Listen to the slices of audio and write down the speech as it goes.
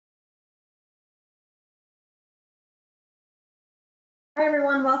Hi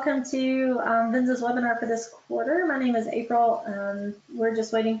everyone, welcome to VENZA's webinar for this quarter. My name is April. We're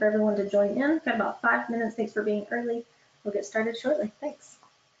just waiting for everyone to join in. Got about 5 minutes. Thanks for being early. We'll get started shortly. Thanks.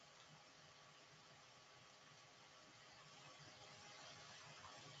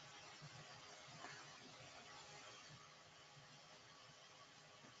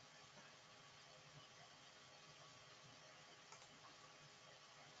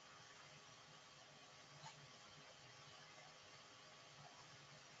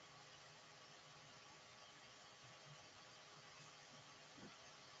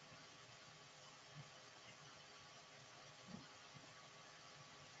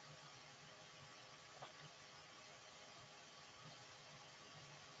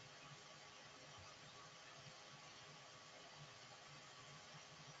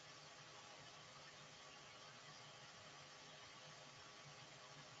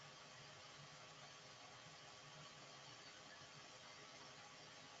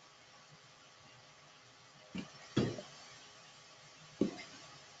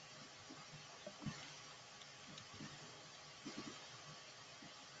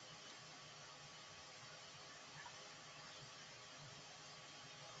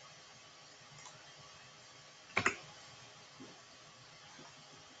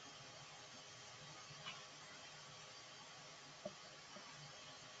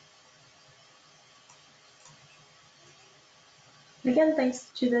 Again, thanks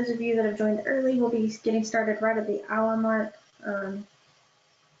to those of you that have joined early. We'll be getting started right at the hour mark.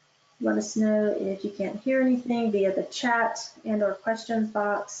 Let us know if you can't hear anything via the chat and or questions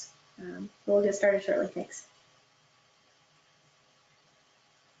box. We'll get started shortly. Thanks.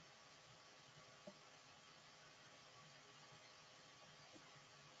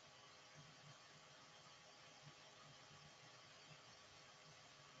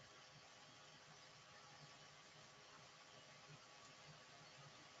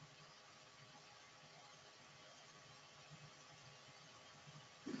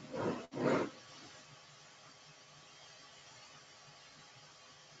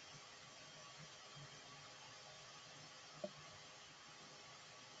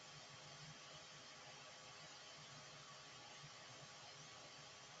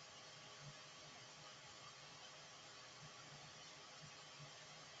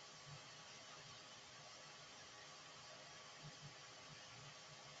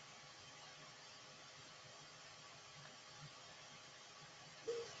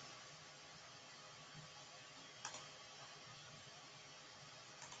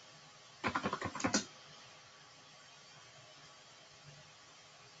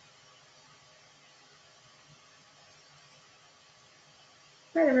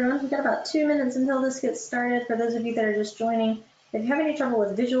 All right, everyone, we've got about 2 minutes until this gets started. For those of you that are just joining, if you have any trouble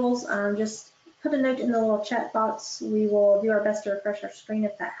with visuals, just put a note in the little chat box. We will do our best to refresh our screen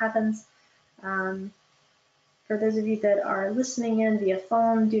if that happens. For those of you that are listening in via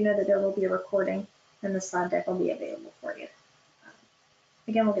phone, do know that there will be a recording and the slide deck will be available for you.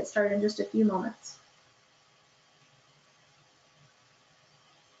 Again, we'll get started in just a few moments.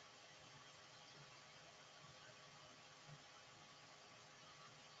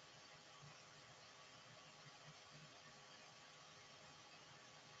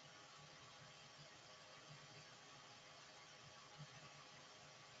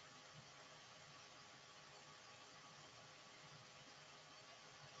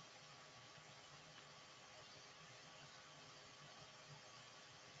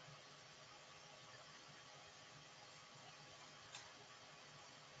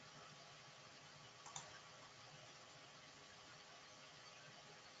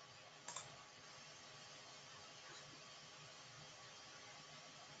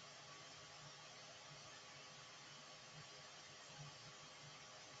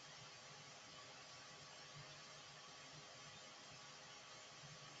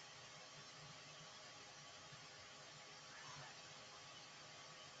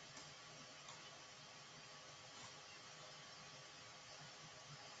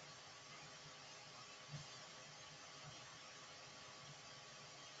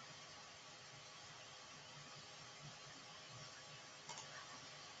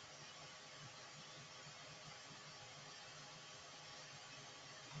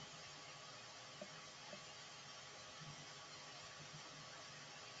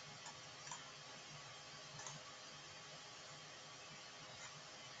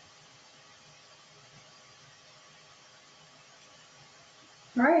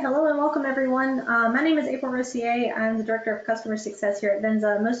 All right, hello and welcome everyone. My name is April Rossier. I'm the Director of Customer Success here at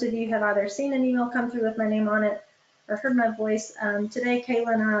VENZA. Most of you have either seen an email come through with my name on it or heard my voice. Today,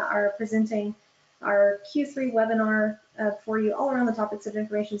 Kayla and I are presenting our Q3 webinar for you all around the topics of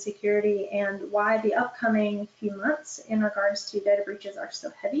information security and why the upcoming few months in regards to data breaches are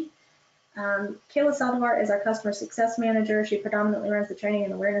so heavy. Kayla Saldivar is our customer success manager. She predominantly runs the training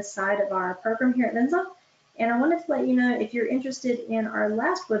and awareness side of our program here at VENZA. And I wanted to let you know, if you're interested in our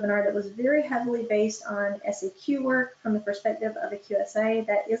last webinar that was very heavily based on SAQ work from the perspective of a QSA,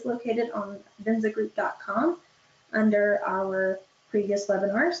 that is located on venzagroup.com under our previous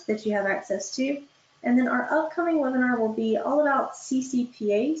webinars that you have access to. And then our upcoming webinar will be all about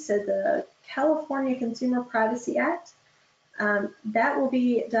CCPA, so the California Consumer Privacy Act. That will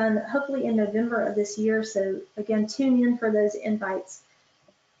be done hopefully in November of this year. So again, tune in for those invites.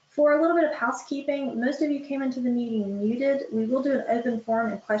 For a little bit of housekeeping, most of you came into the meeting muted. We will do an open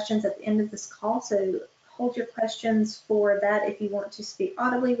forum and questions at the end of this call, so hold your questions for that if you want to speak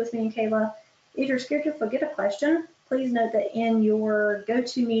audibly with me and Kayla. If you're scared to forget a question, please note that in your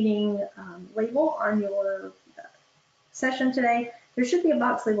GoToMeeting label on your session today, there should be a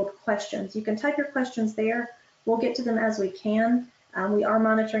box labeled questions. You can type your questions there. We'll get to them as we can. We are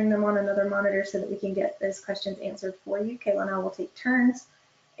monitoring them on another monitor so that we can get those questions answered for you. Kayla and I will take turns.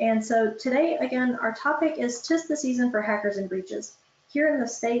 And so today, again, our topic is 'tis the season for hackers and breaches. Here in the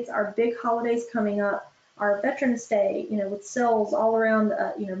States, our big holidays coming up, our Veterans Day, with sales all around,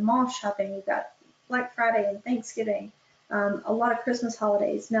 mall shopping. We've got Black Friday and Thanksgiving, a lot of Christmas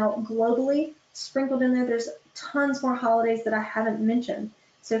holidays. Now, globally, sprinkled in there, there's tons more holidays that I haven't mentioned.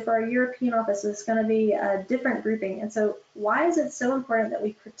 So for our European office, it's going to be a different grouping. And so why is it so important that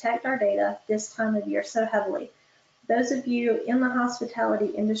we protect our data this time of year so heavily? Those of you in the hospitality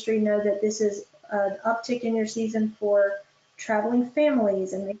industry know that this is an uptick in your season for traveling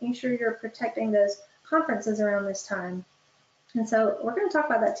families and making sure you're protecting those conferences around this time. And so we're going to talk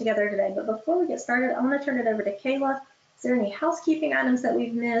about that together today. But before we get started, I want to turn it over to Kayla. Is there any housekeeping items that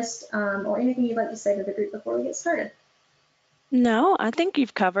we've missed or anything you'd like to say to the group before we get started? No, I think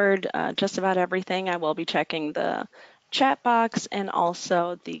you've covered just about everything. I will be checking the chat box and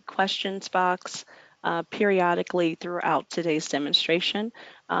also the questions box periodically throughout today's demonstration,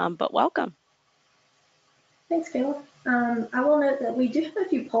 but welcome. Thanks, Kayla. I will note that we do have a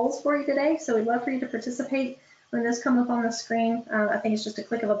few polls for you today, so we'd love for you to participate when those come up on the screen. I think it's just a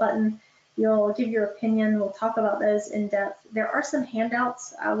click of a button. You'll give your opinion. We'll talk about those in depth. There are some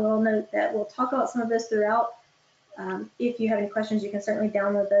handouts. I will note that we'll talk about some of this throughout. If you have any questions, you can certainly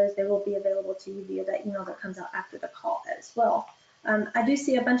download those. They will be available to you via that email that comes out after the call as well. I do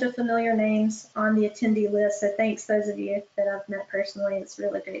see a bunch of familiar names on the attendee list, so thanks those of you that I've met personally. It's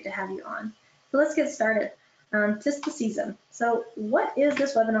really great to have you on. So let's get started. 'Tis the season. So what is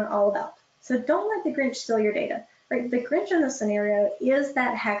this webinar all about? So don't let the Grinch steal your data. Right? The Grinch in this scenario is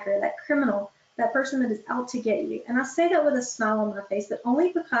that hacker, that criminal, that person that is out to get you. And I say that with a smile on my face, but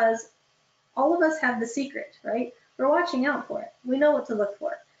only because all of us have the secret, right? We're watching out for it. We know what to look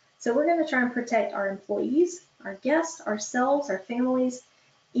for. So we're going to try and protect our employees, our guests, ourselves, our families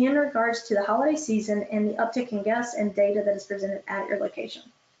in regards to the holiday season and the uptick in guests and data that is presented at your location.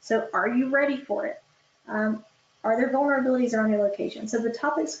 So are you ready for it? Are there vulnerabilities around your location? So the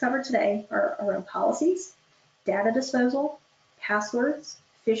topics covered today are around policies, data disposal, passwords,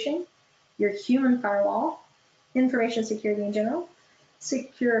 phishing, your human firewall, information security in general,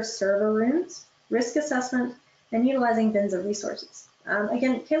 secure server rooms, risk assessment, and utilizing VENZA resources.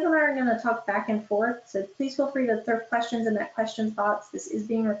 Again, Kayla and I are going to talk back and forth, so please feel free to throw questions in that questions box. This is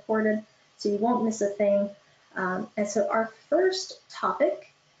being recorded, so you won't miss a thing. And so our first topic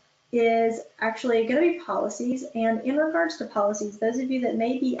is actually going to be policies. And in regards to policies, those of you that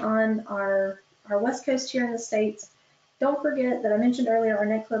may be on our West Coast here in the States, don't forget that I mentioned earlier our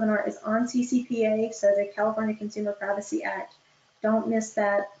next webinar is on CCPA, so the California Consumer Privacy Act. Don't miss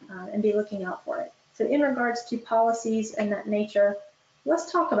that and be looking out for it. So in regards to policies and that nature,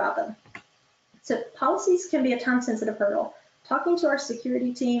 let's talk about them. So policies can be a time-sensitive hurdle. Talking to our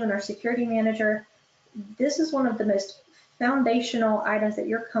security team and our security manager, this is one of the most foundational items that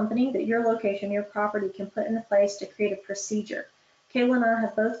your company, that your location, your property can put into place to create a procedure. Kayla and I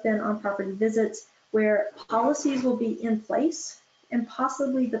have both been on property visits where policies will be in place and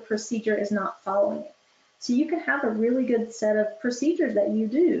possibly the procedure is not following it. So you can have a really good set of procedures that you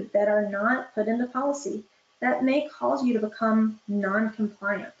do that are not put into policy that may cause you to become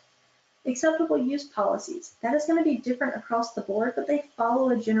non-compliant. Acceptable use policies, that is going to be different across the board, but they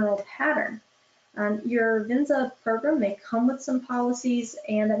follow a general pattern. Your VENZA program may come with some policies,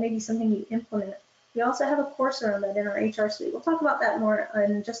 and that may be something you implement. We also have a course around that in our HR suite. We'll talk about that more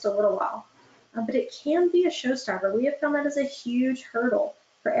in just a little while. But it can be a showstopper. We have found that as a huge hurdle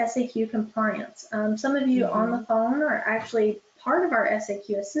for SAQ compliance. Some of you on the phone are actually part of our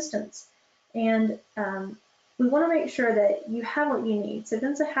SAQ assistance. And we want to make sure that you have what you need. So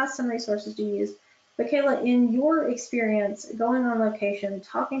VENZA has some resources to use. But Kayla, in your experience going on location,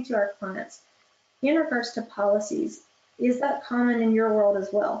 talking to our clients, in regards to policies, is that common in your world as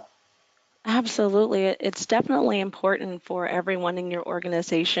well? Absolutely. It's definitely important for everyone in your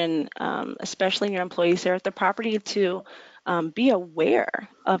organization, especially your employees there at the property, to be aware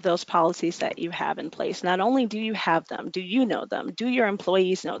of those policies that you have in place. Not only do you have them, do you know them? Do your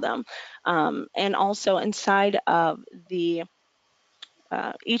employees know them? And also inside of the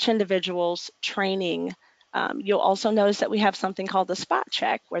each individual's training, you'll also notice that we have something called the spot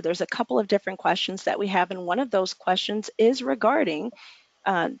check, where there's a couple of different questions that we have, and one of those questions is regarding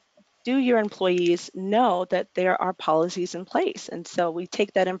uh, do your employees know that there are policies in place? And so we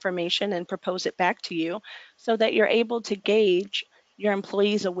take that information and propose it back to you so that you're able to gauge your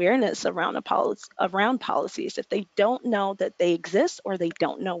employees' awareness around around policies. If they don't know that they exist or they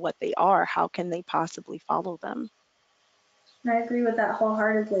don't know what they are, how can they possibly follow them? I agree with that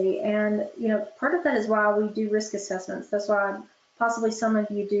wholeheartedly. And, part of that is why we do risk assessments. That's why possibly some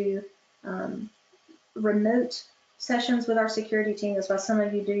of you do um, remote sessions with our security team. That's why some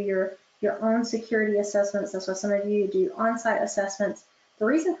of you do your own security assessments. That's why some of you do on-site assessments. The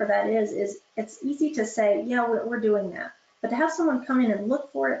reason for that is it's easy to say, yeah, we're doing that. But to have someone come in and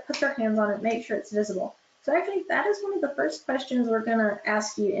look for it, put their hands on it, make sure it's visible. So actually, that is one of the first questions we're going to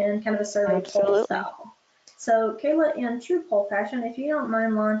ask you in kind of a survey poll Absolutely. style. So Kayla, in true poll fashion, if you don't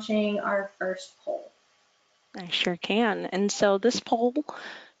mind launching our first poll. I sure can. And so this poll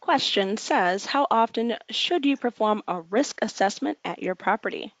question says, how often should you perform a risk assessment at your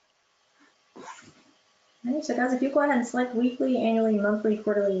property? All right, so guys, if you go ahead and select weekly, annually, monthly,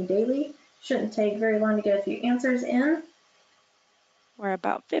 quarterly, and daily, shouldn't take very long to get a few answers in. We're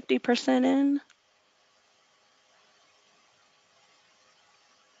about 50% in.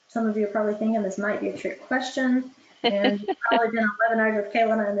 Some of you are probably thinking this might be a trick question, and you've probably been on webinars with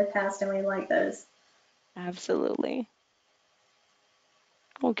Kayla in the past, and we like those. Absolutely.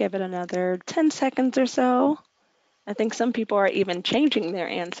 We'll give it another 10 seconds or so. I think some people are even changing their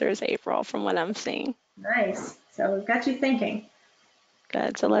answers, April, from what I'm seeing. Nice. So we've got you thinking.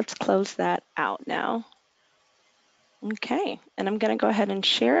 Good. So let's close that out now. Okay. And I'm going to go ahead and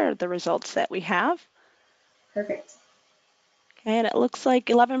share the results that we have. Perfect. Okay. And it looks like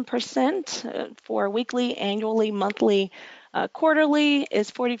 11% for weekly, annually, monthly, quarterly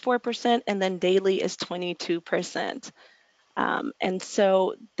is 44%, and then daily is 22%. And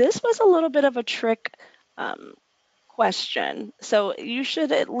so this was a little bit of a trick um, question. So you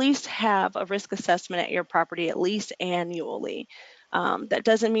should at least have a risk assessment at your property at least annually. That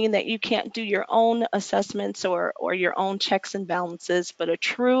doesn't mean that you can't do your own assessments or your own checks and balances, but a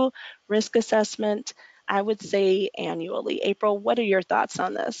true risk assessment, I would say annually. April, what are your thoughts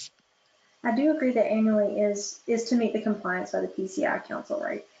on this? I do agree that annually is to meet the compliance by the PCI Council,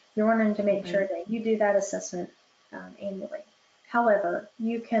 right? You're wanting to make sure Right. that you do that assessment annually. However,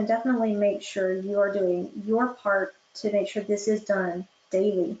 you can definitely make sure you are doing your part to make sure this is done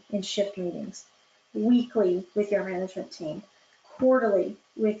daily in shift meetings, weekly with your management team, quarterly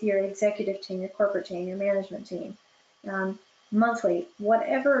with your executive team, your corporate team, your management team, um, monthly,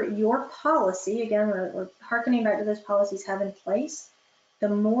 whatever your policy, again, we're harkening back to those policies have in place, the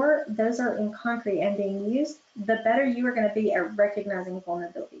more those are in concrete and being used, the better you are going to be at recognizing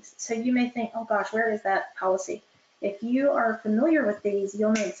vulnerabilities. So you may think, oh gosh, where is that policy? If you are familiar with these,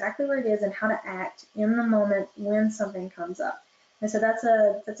 you'll know exactly where it is and how to act in the moment when something comes up. And so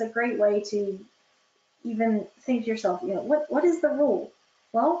that's a great way to even think to yourself, what is the rule?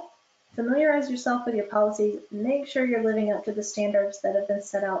 Well, familiarize yourself with your policies. Make sure you're living up to the standards that have been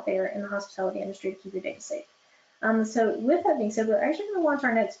set out there in the hospitality industry to keep your data safe. So with that being said, we're actually going to launch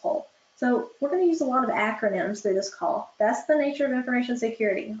our next poll. So we're going to use a lot of acronyms through this call. That's the nature of information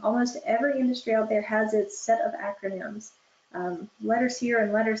security. Almost every industry out there has its set of acronyms, letters here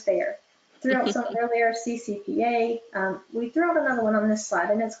and letters there. Threw out some earlier, CCPA. We threw out another one on this slide,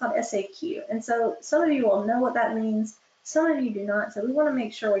 and it's called SAQ. And so some of you will know what that means. Some of you do not. So we want to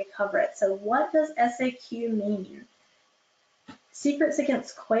make sure we cover it. So what does SAQ mean? Secrets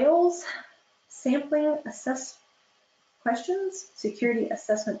against quails, sampling assess questions, security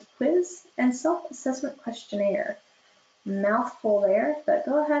assessment quiz, and self-assessment questionnaire. Mouthful there, but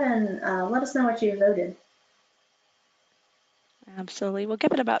go ahead and let us know what you voted. Absolutely. We'll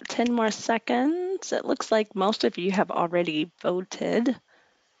give it about 10 more seconds. It looks like most of you have already voted.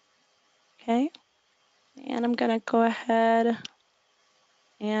 Okay. And I'm going to go ahead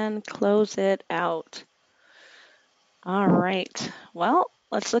and close it out. All right. Well,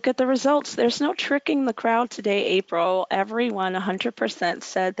 Let's look at the results. There's no tricking the crowd today, April. Everyone 100%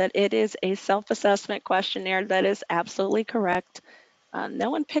 said that it is a self-assessment questionnaire. That is absolutely correct. No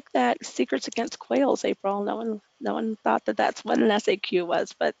one picked that Secrets Against Quails, April. No one thought that that's what an SAQ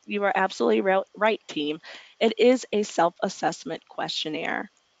was, but you are absolutely right, team. It is a self-assessment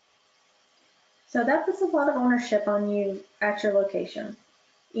questionnaire. So that puts a lot of ownership on you at your location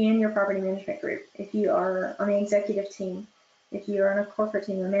in your property management group. If you are on the executive team, if you are on a corporate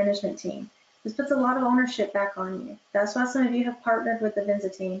team, a management team, this puts a lot of ownership back on you. That's why some of you have partnered with the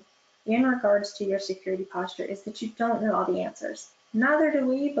VENZA team in regards to your security posture, is that you don't know all the answers. Neither do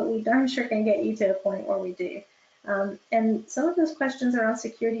we, but we darn sure can get you to a point where we do. And some of those questions around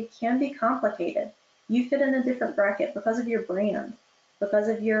security can be complicated. You fit in a different bracket because of your brand, because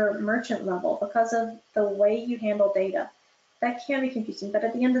of your merchant level, because of the way you handle data. That can be confusing, but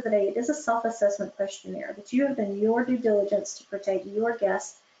at the end of the day, it is a self-assessment questionnaire that you have done your due diligence to protect your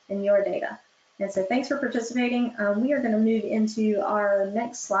guests and your data. And so thanks for participating. We are going to move into our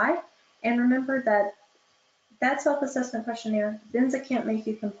next slide. And remember that that self-assessment questionnaire, VENZA can't make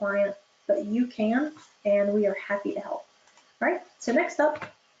you compliant, but you can, and we are happy to help. All right, so next up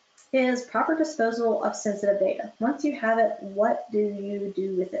is proper disposal of sensitive data. Once you have it, what do you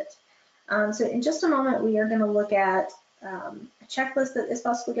do with it? So in just a moment, we are going to look at a checklist that is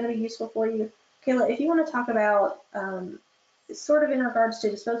possibly going to be useful for you. Kayla, if you want to talk about sort of in regards to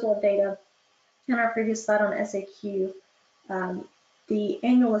disposal of data, in our previous slide on SAQ, the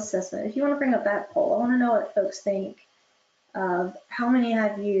annual assessment, if you want to bring up that poll, I want to know what folks think of how many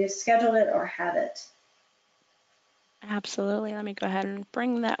have you scheduled it or have it. Absolutely. Let me go ahead and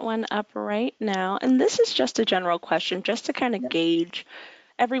bring that one up right now. And this is just a general question, just to kind of gauge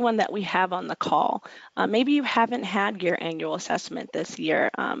everyone that we have on the call. Maybe you haven't had your annual assessment this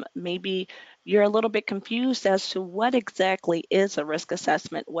year. Maybe you're a little bit confused as to what exactly is a risk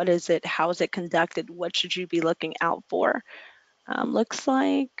assessment. What is it? How is it conducted? What should you be looking out for? Looks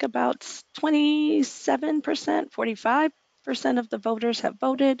like about 27%, 45% of the voters have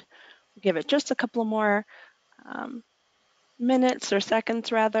voted. We'll give it just a couple more minutes or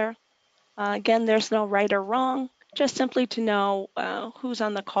seconds rather. Again, there's no right or wrong, just simply to know who's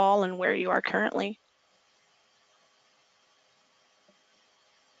on the call and where you are currently.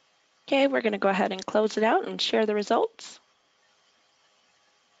 Okay, we're going to go ahead and close it out and share the results.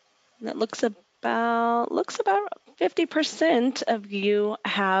 And it looks about 50% of you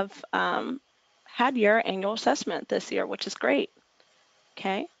have had your annual assessment this year, which is great.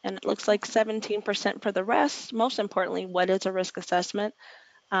 Okay, and it looks like 17% for the rest. Most importantly, what is a risk assessment?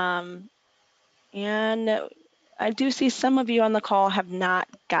 And I do see some of you on the call have not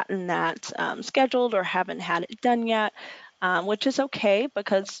gotten that scheduled or haven't had it done yet, which is okay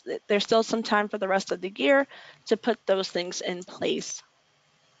because there's still some time for the rest of the year to put those things in place.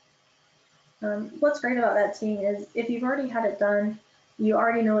 What's great about that team is if you've already had it done, you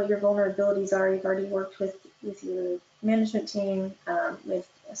already know what your vulnerabilities are. You've already worked with your management team, with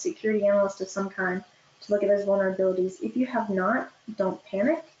a security analyst of some kind to look at those vulnerabilities. If you have not, don't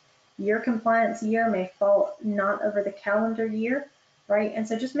panic. Your compliance year may fall not over the calendar year, right? And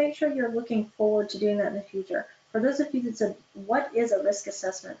so just make sure you're looking forward to doing that in the future. For those of you that said, what is a risk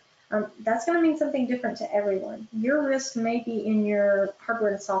assessment? That's going to mean something different to everyone. Your risk may be in your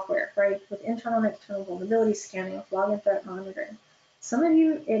hardware and software, right? With internal and external vulnerability scanning, with login threat monitoring. Some of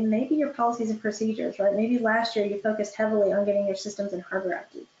you, it may be your policies and procedures, right? Maybe last year you focused heavily on getting your systems and hardware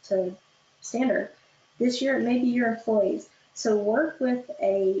up to standard. This year it may be your employees. So work with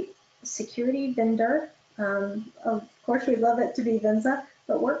a security vendor. Of course, we'd love it to be VENZA,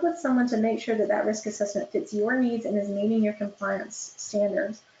 but work with someone to make sure that that risk assessment fits your needs and is meeting your compliance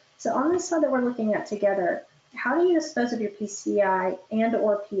standards. So on this slide that we're looking at together, how do you dispose of your PCI and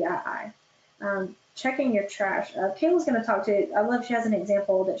or PII? Checking your trash. Kayla's going to talk to, I love she has an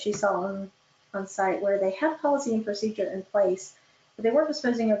example that she saw on site where they have policy and procedure in place, but they weren't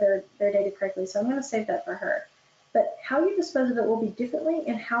disposing of their data correctly. So I'm going to save that for her. But how you dispose of it will be differently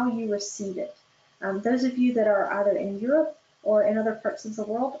in how you receive it. Those of you that are either in Europe or in other parts of the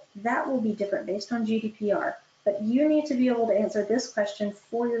world, that will be different based on GDPR. But you need to be able to answer this question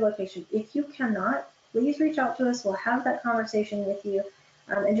for your location. If you cannot, please reach out to us. We'll have that conversation with you.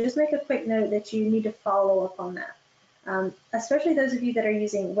 And just make a quick note that you need to follow up on that. Especially those of you that are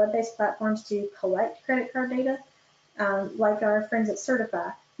using web-based platforms to collect credit card data, like our friends at Certify,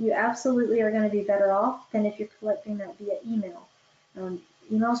 you absolutely are going to be better off than if you're collecting that via email.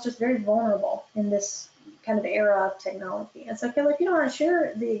 Email is just very vulnerable in this kind of era of technology. And so, Kayla, if you don't want to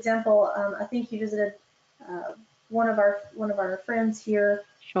share the example, I think you visited one of our friends here,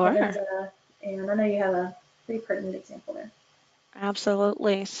 Sure. and I know you have a pretty pertinent example there.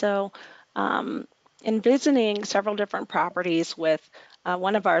 Absolutely. So, um, in visiting several different properties with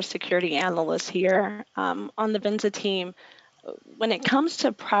one of our security analysts here on the VENZA team, when it comes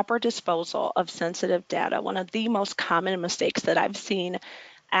to proper disposal of sensitive data, one of the most common mistakes that I've seen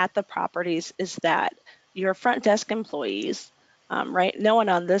at the properties is that your front desk employees, right? No one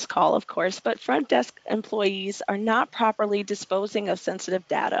on this call, of course, but front desk employees are not properly disposing of sensitive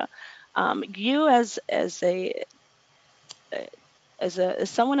data. You as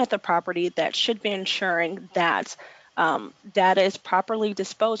someone at the property that should be ensuring that data is properly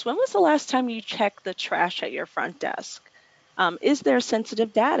disposed. When was the last time you checked the trash at your front desk? Is there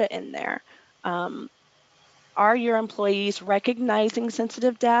sensitive data in there? Um, are your employees recognizing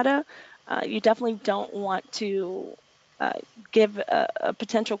sensitive data? You definitely don't want to uh, give a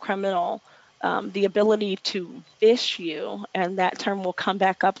potential criminal the ability to phish you, and that term will come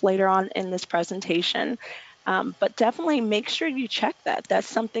back up later on in this presentation. But definitely make sure you check that. That's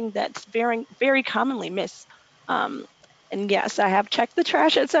something that's very, very commonly missed. Um, and yes, I have checked the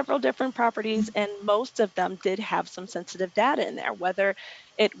trash at several different properties, and most of them did have some sensitive data in there, whether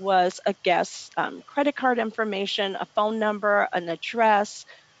it was a guest's credit card information, a phone number, an address,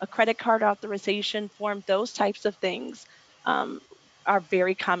 a credit card authorization form. Those types of things um, are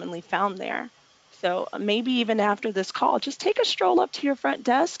very commonly found there. So maybe even after this call, just take a stroll up to your front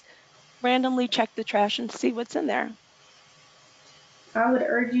desk, randomly check the trash and see what's in there. I would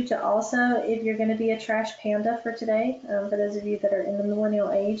urge you to also, if you're going to be a trash panda for today, for those of you that are in the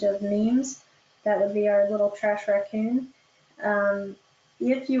millennial age of memes, that would be our little trash raccoon. Um,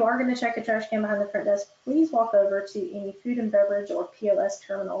 if you are going to check a trash can behind the front desk, please walk over to any food and beverage or POS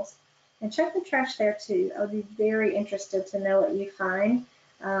terminals and check the trash there too. I would be very interested to know what you find.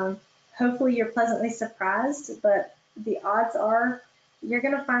 Um, Hopefully you're pleasantly surprised, but the odds are you're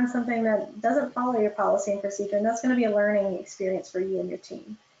going to find something that doesn't follow your policy and procedure, and that's going to be a learning experience for you and your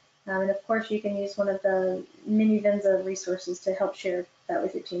team. And of course, you can use one of the mini VENZA resources to help share that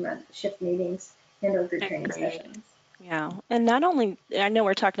with your team at shift meetings and or group training Agreed. sessions. Yeah, and not only, I know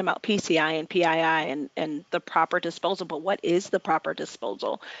we're talking about PCI and PII and the proper disposal, but what is the proper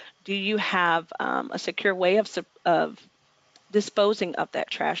disposal? Do you have a secure way of disposing of that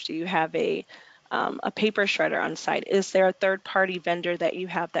trash? Do you have a paper shredder on site? Is there a third-party vendor that you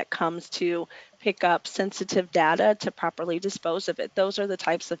have that comes to pick up sensitive data to properly dispose of it? Those are the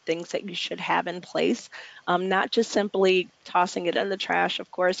types of things that you should have in place, not just simply tossing it in the trash,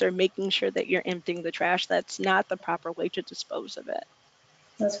 of course, or making sure that you're emptying the trash. That's not the proper way to dispose of it.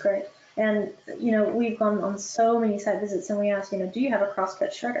 That's great. And, we've gone on so many site visits and we ask, do you have a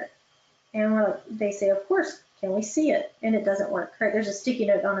crosscut shredder? And they say, of course, can we see it? And it doesn't work. Right? There's a sticky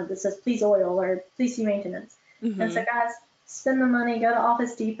note on it that says, please oil or please see maintenance. And so Hmm. guys, spend the money, go to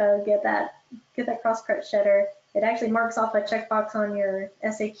Office Depot, get that cross-cut shredder. It actually marks off a checkbox on your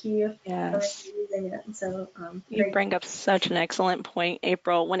SAQ if Yes. you're using it. And so You great. bring up such an excellent point,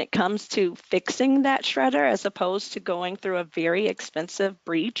 April. When it comes to fixing that shredder as opposed to going through a very expensive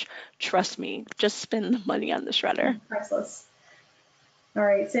breach, trust me, just spend the money on the shredder. Priceless. All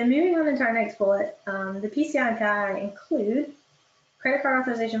right, so moving on into our next bullet, the PCI and PII include credit card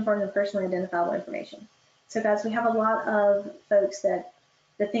authorization forms and personally identifiable information. So guys, we have a lot of folks that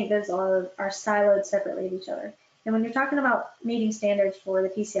think those are siloed separately of each other. And when you're talking about meeting standards for the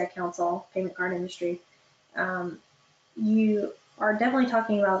PCI Council, payment card industry, um, you are definitely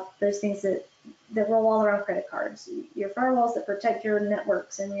talking about those things that roll all around credit cards. Your firewalls that protect your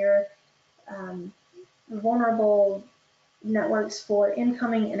networks and your um, vulnerable networks for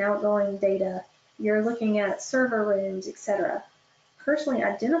incoming and outgoing data. You're looking at server rooms, etc. Personally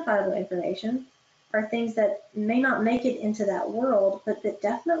identifiable information are things that may not make it into that world, but that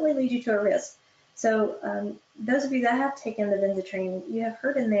definitely lead you to a risk. So those of you that have taken the VENZA training, you have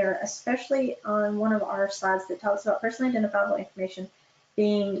heard in there, especially on one of our slides that talks about personally identifiable information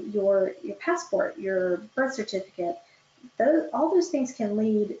being your passport, your birth certificate. All those things can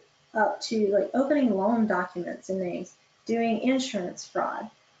lead up to like opening loan documents and names, doing insurance fraud.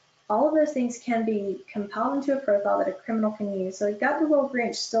 All of those things can be compiled into a profile that a criminal can use. So you've got the little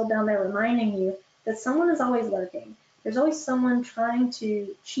Grinch still down there reminding you that someone is always lurking. There's always someone trying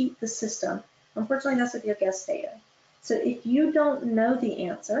to cheat the system. Unfortunately, that's with your guest data. So if you don't know the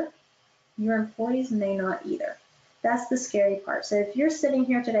answer, your employees may not either. That's the scary part. So if you're sitting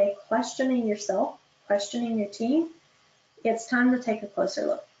here today questioning yourself, questioning your team, it's time to take a closer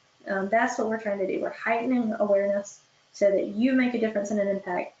look. That's what we're trying to do. We're heightening awareness so that you make a difference and an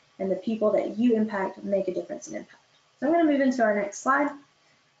impact, and the people that you impact make a difference and impact. So I'm going to move into our next slide,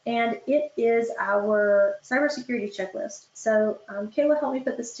 and it is our cybersecurity checklist. So Kayla helped me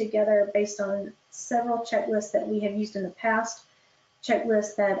put this together based on several checklists that we have used in the past.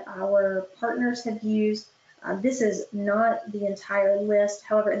 checklist that our partners have used. This is not the entire list.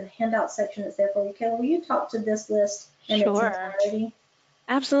 However, in the handout section, it's there for you. Kayla, will you talk to this list in its Sure. entirety?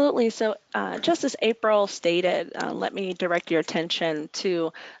 Absolutely. So, just as April stated, let me direct your attention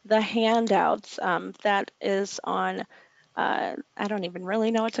to the handouts that is on, I don't even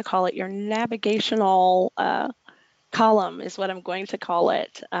really know what to call it, your navigational column is what I'm going to call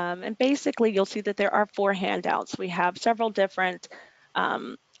it. And basically, you'll see that there are 4 handouts. We have several different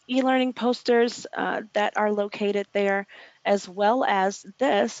um, e-learning posters that are located there, as well as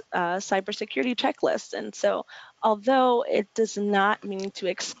this cybersecurity checklist. And so, although it does not mean to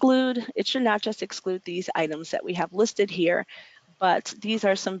exclude, it should not just exclude these items that we have listed here, but these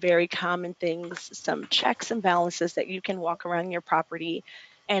are some very common things, some checks and balances that you can walk around your property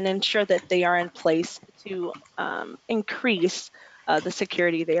and ensure that they are in place to increase the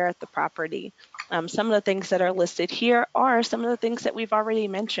security there at the property. Some of the things that are listed here are some of the things that we've already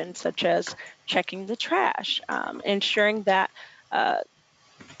mentioned, such as checking the trash, uh,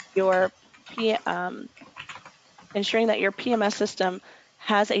 your P, um, ensuring that your PMS system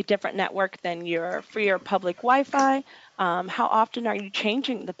has a different network than your free or public Wi-Fi. How often are you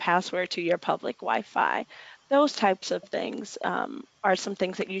changing the password to your public Wi-Fi? Those types of things are some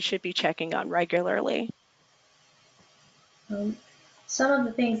things that you should be checking on regularly. Um, some of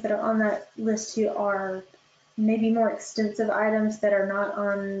the things that are on that list too are maybe more extensive items that are not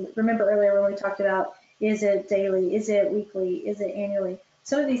on. Remember earlier when we talked about, is it daily, is it weekly, is it annually?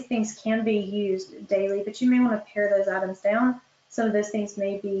 Some of these things can be used daily, but you may want to pare those items down. Some of those things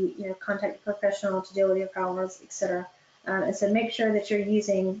may be, contact a professional to deal with your problems, etc. And so make sure that you're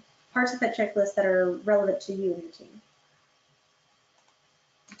using parts of that checklist that are relevant to you and your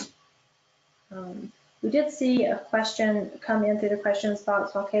team. We did see a question come in through the questions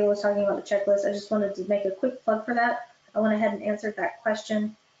box while Kayla was talking about the checklist. I just wanted to make a quick plug for that. I went ahead and answered that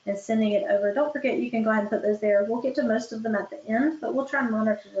question and sending it over. Don't forget, you can go ahead and put those there. We'll get to most of them at the end, but we'll try and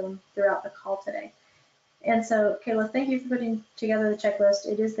monitor them throughout the call today. And so, Kayla, thank you for putting together the checklist.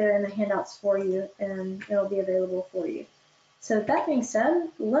 It is there in the handouts for you, and it'll be available for you. So that being said,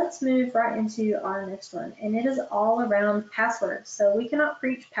 let's move right into our next one, and it is all around passwords. So we cannot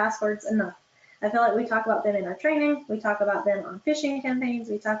preach passwords enough. I feel like we talk about them in our training, we talk about them on phishing campaigns,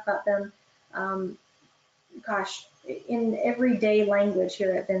 we talk about them, um, gosh, in everyday language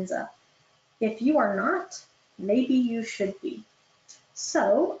here at VENZA. If you are not, maybe you should be.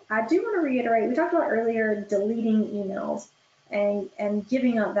 So I do want to reiterate, we talked about earlier deleting emails and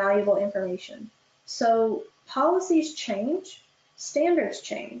giving up valuable information. So policies change, standards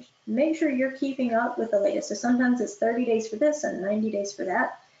change. Make sure you're keeping up with the latest. So sometimes it's 30 days for this and 90 days for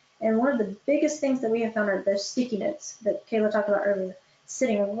that. And one of the biggest things that we have found are those sticky notes that Kayla talked about earlier,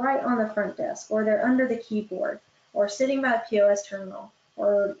 sitting right on the front desk, or they're under the keyboard, or sitting by a POS terminal,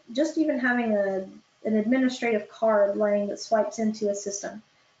 or just even having an administrative card laying that swipes into a system.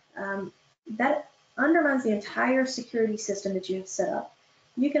 That undermines the entire security system that you have set up.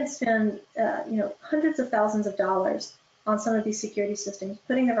 You can spend hundreds of thousands of dollars on some of these security systems,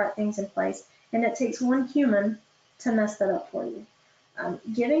 putting the right things in place, and it takes one human to mess that up for you.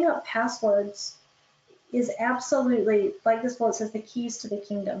 Giving up passwords is absolutely, like this bullet says, the keys to the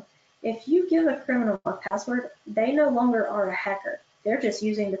kingdom. If you give a criminal a password, they no longer are a hacker. They're just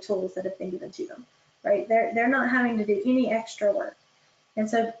using the tools that have been given to them, right? They're not having to do any extra work. And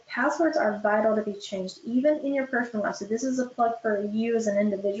so passwords are vital to be changed, even in your personal life. So this is a plug for you as an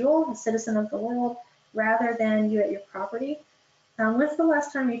individual, a citizen of the world, rather than you at your property. When's the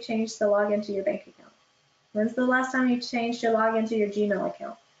last time you changed the login to your bank account? When's the last time you changed your login to your Gmail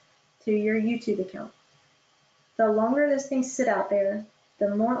account, to your YouTube account? The longer those things sit out there,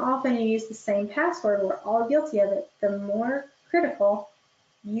 the more often you use the same password, we're all guilty of it, the more critical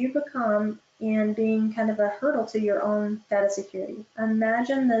you become in being kind of a hurdle to your own data security.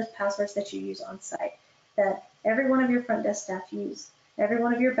 Imagine those passwords that you use on site, that every one of your front desk staff use, every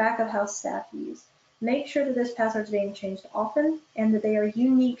one of your back of house staff use. Make sure that those passwords are being changed often and that they are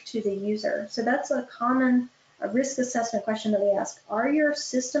unique to the user. So that's a common risk assessment question that we ask. Are your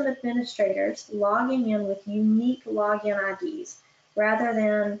system administrators logging in with unique login IDs rather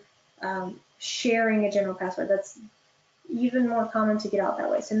than sharing a general password? That's even more common to get out that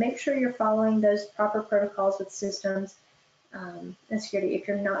way. So make sure you're following those proper protocols with systems and security. If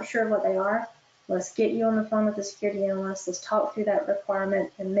you're not sure what they are, let's get you on the phone with the security analyst. Let's talk through that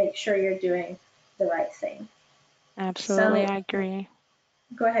requirement and make sure you're doing the right thing. Absolutely, So I agree.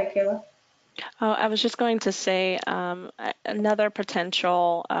 go ahead, Kayla. Oh, I was just going to say another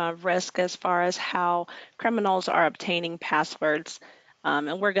potential risk as far as how criminals are obtaining passwords.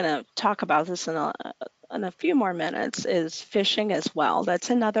 and we're going to talk about this in a few more minutes, is phishing as well. That's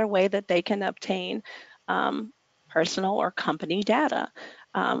another way that they can obtain personal or company data.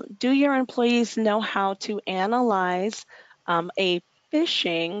 Do your employees know how to analyze a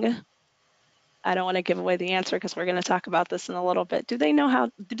phishing? I don't want to give away the answer because we're going to talk about this in a little bit. Do they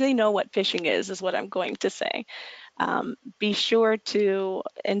know what phishing is what I'm going to say. Be sure to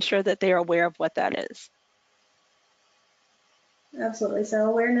ensure that they are aware of what that is. Absolutely. So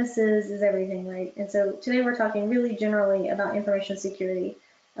awareness is everything, right? And so today we're talking really generally about information security.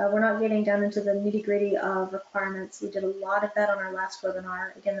 We're not getting down into the nitty gritty of requirements. We did a lot of that on our last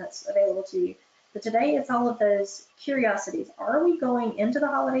webinar. Again, that's available to you. But today it's all of those curiosities. Are we going into the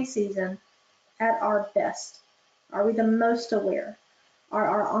holiday season at our best? Are we the most aware? Are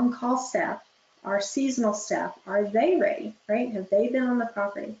our on-call staff, our seasonal staff, are they ready, right? Have they been on the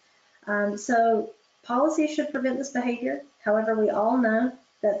property? So policies should prevent this behavior. However, we all know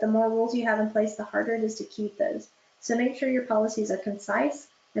that the more rules you have in place, the harder it is to keep those. So make sure your policies are concise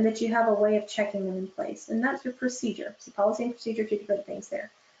and that you have a way of checking them in place. And that's your procedure. So policy and procedure, two different things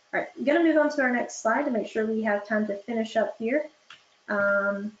there. All right, I'm going to move on to our next slide to make sure we have time to finish up here.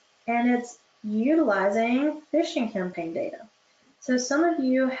 And it's utilizing phishing campaign data. So some of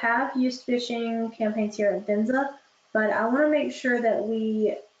you have used phishing campaigns here at VENZA, but I want to make sure that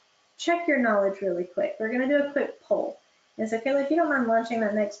we check your knowledge really quick. We're going to do a quick poll. And so, Kayla, if you don't mind launching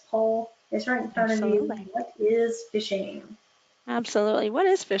that next poll, it's right in front of you. Absolutely. What is phishing? Absolutely. What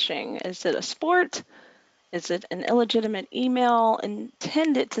is phishing? Is it a sport? Is it an illegitimate email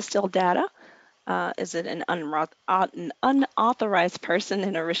intended to steal data? Is it an unauthorized person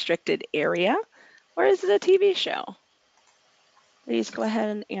in a restricted area? Or is it a TV show? Please go ahead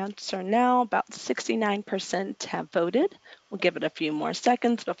and answer now. About 69% have voted. We'll give it a few more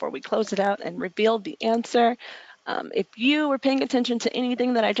seconds before we close it out and reveal the answer. If you were paying attention to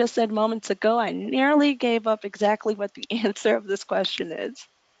anything that I just said moments ago, I nearly gave up exactly what the answer of this question is.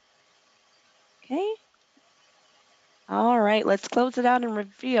 Okay. All right, let's close it out and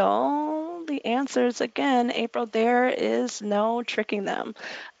reveal the answers again. April, there is no tricking them.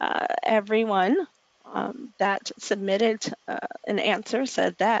 Everyone that submitted an answer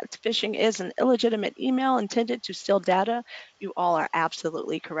said that phishing is an illegitimate email intended to steal data. You all are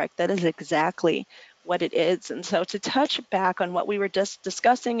absolutely correct. That is exactly what it is. And so to touch back on what we were just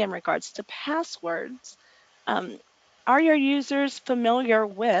discussing in regards to passwords, are your users familiar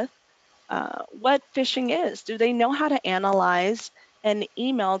with what phishing is? Do they know how to analyze an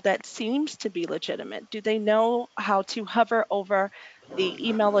email that seems to be legitimate? Do they know how to hover over the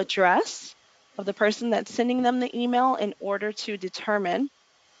email address of the person that's sending them the email in order to determine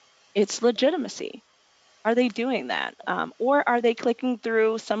its legitimacy? Are they doing that? Or are they clicking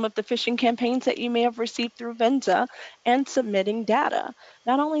through some of the phishing campaigns that you may have received through VENZA and submitting data?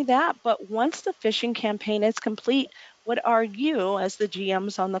 Not only that, but once the phishing campaign is complete, what are you, as the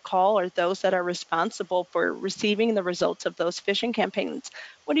GMs on the call or those that are responsible for receiving the results of those phishing campaigns,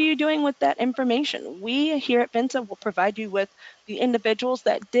 what are you doing with that information? We here at VENZA will provide you with the individuals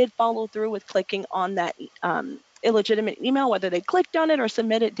that did follow through with clicking on that illegitimate email, whether they clicked on it or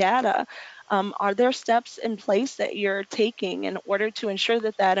submitted data. Are there steps in place that you're taking in order to ensure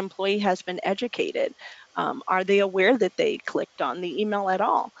that that employee has been educated? Are they aware that they clicked on the email at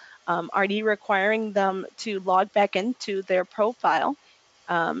all? Are you requiring them to log back into their profile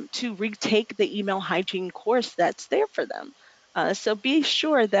to retake the email hygiene course that's there for them? So be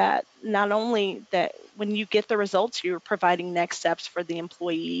sure that not only that when you get the results, you're providing next steps for the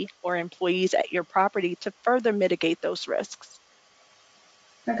employee or employees at your property to further mitigate those risks.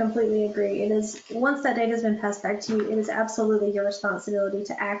 I completely agree. It is, once that data has been passed back to you, it is absolutely your responsibility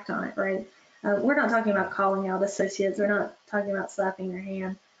to act on it, right? We're not talking about calling out associates. We're not talking about slapping their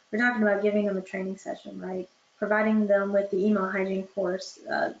hand. We're talking about giving them a training session, right? Providing them with the email hygiene course,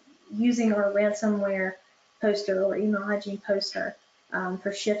 using our ransomware poster or email hygiene poster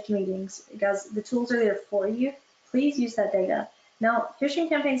for shift meetings. Guys, the tools are there for you. Please use that data. Now, phishing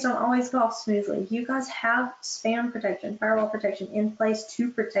campaigns don't always go off smoothly. You guys have spam protection, firewall protection in place to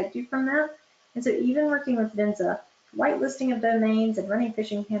protect you from that. And so even working with VENZA, whitelisting of domains and running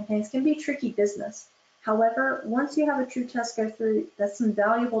phishing campaigns can be tricky business. However, once you have a true test go through, that's some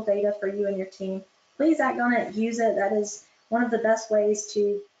valuable data for you and your team. Please act on it, use it. That is one of the best ways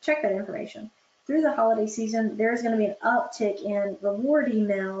to check that information. Through the holiday season, there's going to be an uptick in reward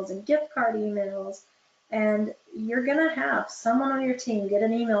emails and gift card emails, and you're going to have someone on your team get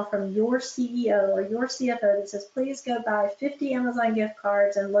an email from your CEO or your CFO that says, please go buy 50 Amazon gift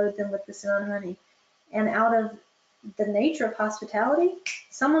cards and load them with this amount of money. And out of the nature of hospitality,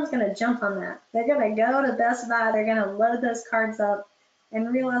 someone's going to jump on that. They're going to go to Best Buy. They're going to load those cards up.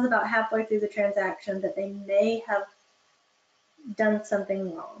 and realize about halfway through the transaction that they may have done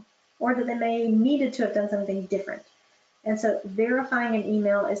something wrong, or that they may needed to have done something different. And so verifying an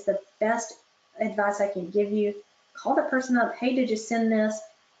email is the best advice I can give you. Call that person up. Hey, did you send this?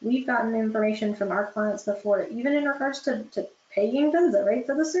 We've gotten information from our clients before, even in regards to paying VENZA, right,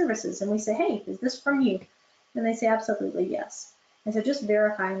 for the services. And we say, hey, is this from you? And they say, absolutely, yes. And so just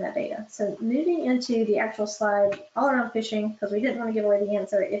verifying that data. So moving into the actual slide all around phishing, because we didn't want to give away the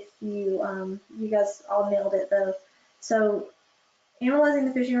answer if you guys all nailed it though. So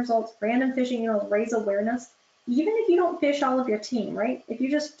analyzing the phishing results, random phishing emails raise awareness. Even if you don't phish all of your team, right? If you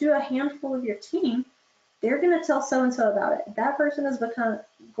just do a handful of your team, they're going to tell so-and-so about it. That person is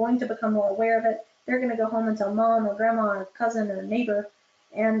going to become more aware of it. They're going to go home and tell mom or grandma or cousin or neighbor.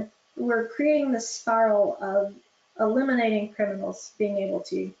 And we're creating this spiral of eliminating criminals being able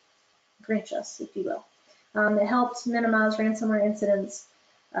to Grinch us, if you will. It helps minimize ransomware incidents,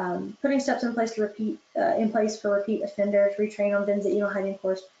 putting steps in place for repeat offenders, retrain on VENZA email hiding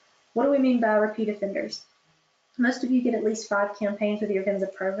course. What do we mean by repeat offenders? Most of you get at least 5 campaigns with your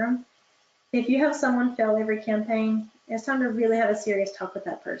VENZA program. If you have someone fail every campaign, it's time to really have a serious talk with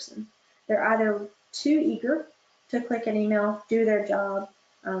that person. They're either too eager to click an email, do their job,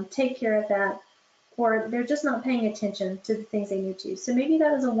 take care of that, or they're just not paying attention to the things they need to. So maybe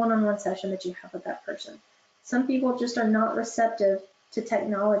that is a one-on-one session that you have with that person. Some people just are not receptive to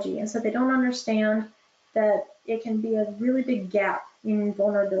technology, and so they don't understand that it can be a really big gap in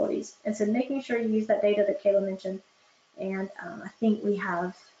vulnerabilities. And so making sure you use that data that Kayla mentioned, and I think we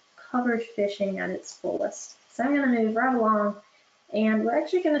have covered phishing at its fullest. So I'm going to move right along, and we're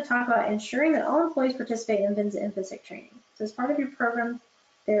actually going to talk about ensuring that all employees participate in VENZA InfoSec training. So as part of your program,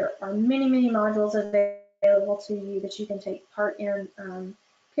 there are many, many modules available to you that you can take part in.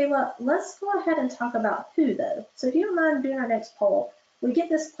 Kayla, let's go ahead and talk about who, though. So if you don't mind doing our next poll, we get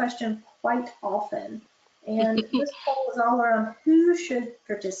this question quite often, and this poll is all around who should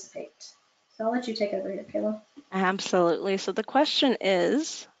participate. So I'll let you take over here, Kayla. Absolutely. So the question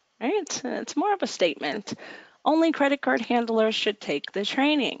is, right, it's more of a statement. Only credit card handlers should take the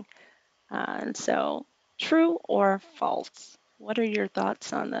training. And so true or false? What are your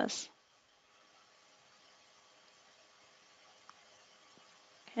thoughts on this?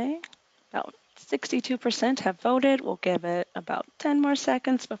 Okay, about 62% have voted. We'll give it about 10 more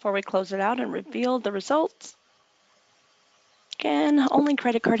seconds before we close it out and reveal the results. Again, only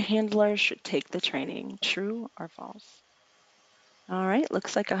credit card handlers should take the training. True or false? All right,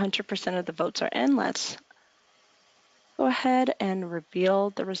 looks like 100% of the votes are in. Let's go ahead and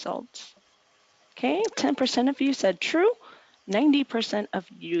reveal the results. Okay, 10% of you said true, 90% of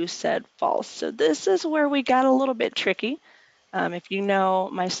you said false. So this is where we got a little bit tricky. If you know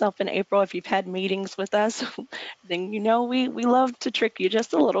myself and April, if you've had meetings with us, then you know we love to trick you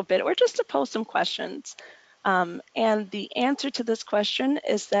just a little bit or just to pose some questions. And the answer to this question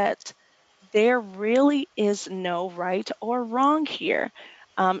is that there really is no right or wrong here.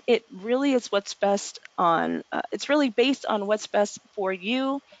 It really is what's best on, it's really based on what's best for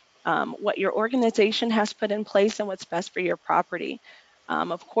you, what your organization has put in place, and what's best for your property.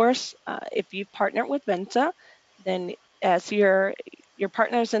 Of course, if you've partnered with VENZA, then as your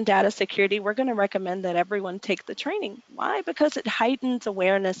partners in data security, we're going to recommend that everyone take the training. Why? Because it heightens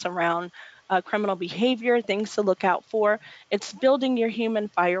awareness around criminal behavior, things to look out for. It's building your human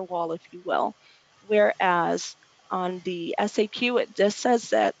firewall, if you will. Whereas on the SAQ, it just says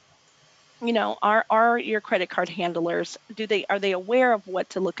that, you know, are your credit card handlers, are they aware of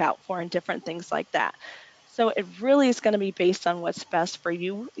what to look out for and different things like that? So it really is going to be based on what's best for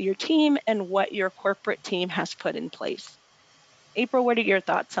you, your team, and what your corporate team has put in place. April, what are your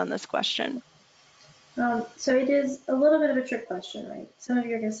thoughts on this question? So it is a little bit of a trick question, right? Some of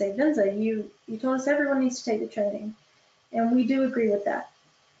you are going to say, VENZA, you told us everyone needs to take the training, and we do agree with that.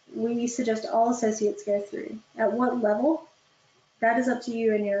 We suggest all associates go through. At what level? That is up to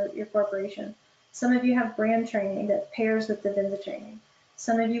you and your corporation. Some of you have brand training that pairs with the VENZA training.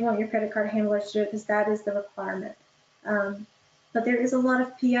 Some of you want your credit card handlers to do it because that is the requirement. But there is a lot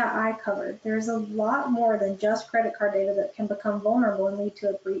of PII covered. There's a lot more than just credit card data that can become vulnerable and lead to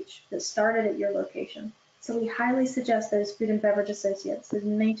a breach that started at your location. So we highly suggest those food and beverage associates, those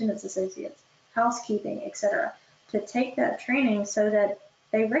maintenance associates, housekeeping, etc., to take that training so that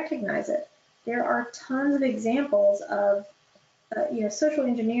they recognize it. There are tons of examples of social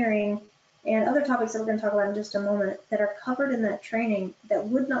engineering and other topics that we're going to talk about in just a moment that are covered in that training that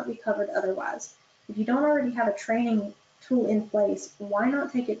would not be covered otherwise. If you don't already have a training tool in place, why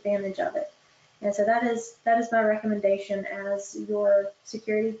not take advantage of it? And so that is my recommendation as your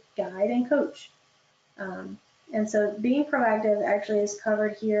security guide and coach. And so being proactive actually is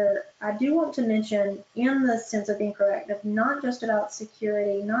covered here. I do want to mention, in the sense of being proactive, not just about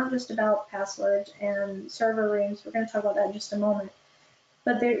security, not just about passwords and server rooms. We're going to talk about that in just a moment.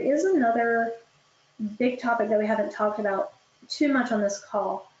 But there is another big topic that we haven't talked about too much on this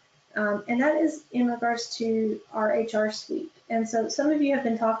call, and that is in regards to our HR suite. And so some of you have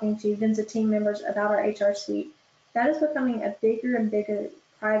been talking to VENZA team members about our HR suite. That is becoming a bigger and bigger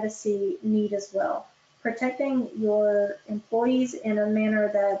privacy need as well. Protecting your employees in a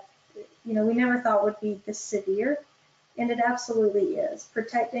manner that we never thought would be this severe, and it absolutely is.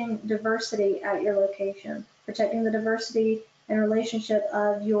 Protecting diversity at your location, protecting the diversity and relationship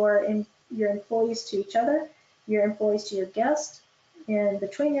of your employees to each other, your employees to your guests, and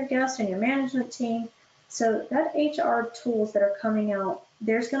between your guests and your management team. So that HR tools that are coming out,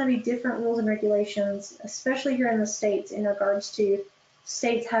 there's going to be different rules and regulations, especially here in the States, in regards to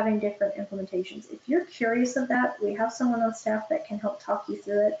states having different implementations. If you're curious of that, we have someone on staff that can help talk you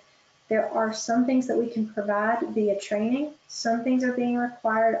through it. There are some things that we can provide via training. Some things are being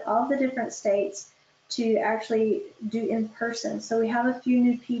required of the different states to actually do in person. So we have a few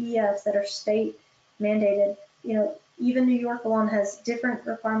new PDFs that are state mandated. Even New York alone has different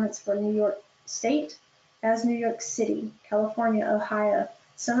requirements for New York State as New York City, California, Ohio.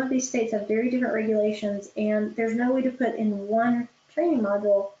 Some of these states have very different regulations, and there's no way to put in one training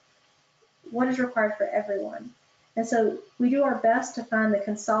module what is required for everyone. And so we do our best to find the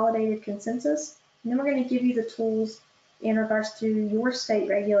consolidated consensus, and then we're going to give you the tools in regards to your state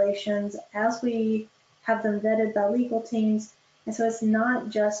regulations as we have them vetted by legal teams. And so it's not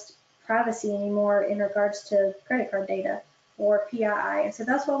just privacy anymore in regards to credit card data or PII. And so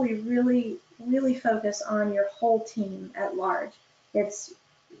that's why we really, really focus on your whole team at large. It's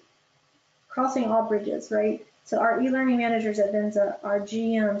crossing all bridges, right? So our e-learning managers at VENZA, our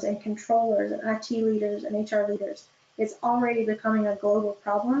GMs and controllers and IT leaders and HR leaders, it's already becoming a global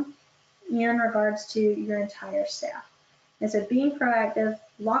problem in regards to your entire staff. And so being proactive,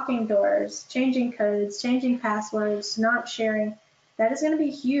 locking doors, changing codes, changing passwords, not sharing, that is going to be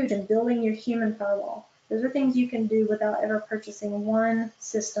huge in building your human firewall. Those are things you can do without ever purchasing one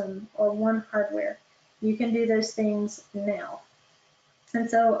system or one hardware. You can do those things now. And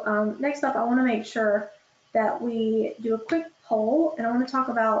so next up, I want to make sure that we do a quick poll, and I want to talk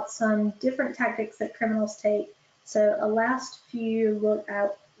about some different tactics that criminals take. So a last few look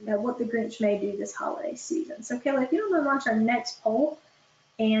at what the Grinch may do this holiday season. So Kayla, if you don't mind, launch our next poll,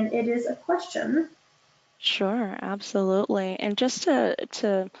 and it is a question. Sure, absolutely. And just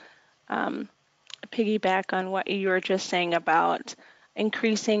to um, piggyback on what you were just saying about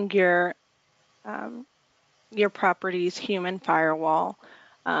increasing um, your property's human firewall.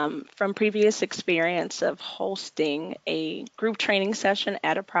 From previous experience of hosting a group training session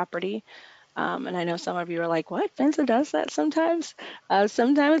at a property, and I know some of you are like, what? VENZA does that sometimes?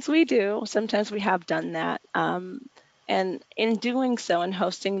 Sometimes we do. Sometimes we have done that. And in doing so and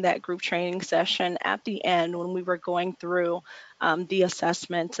hosting that group training session at the end, when we were going through the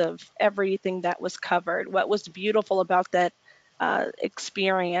assessment of everything that was covered, what was beautiful about that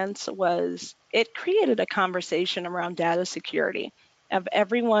experience was it created a conversation around data security of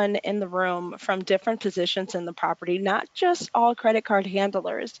everyone in the room from different positions in the property, not just all credit card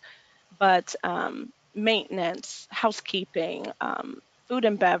handlers, but maintenance, housekeeping, food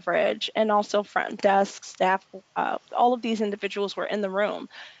and beverage, and also front desk staff. All of these individuals were in the room.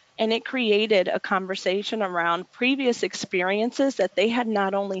 And it created a conversation around previous experiences that they had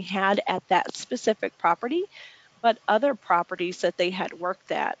not only had at that specific property, but other properties that they had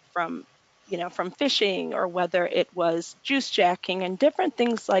worked at from phishing or whether it was juice jacking and different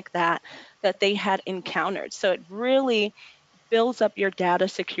things like that that they had encountered. So it really builds up your data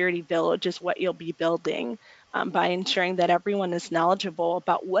security village is what you'll be building by ensuring that everyone is knowledgeable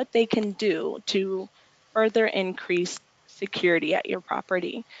about what they can do to further increase security at your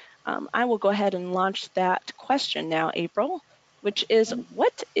property. I will go ahead and launch that question now, April, which is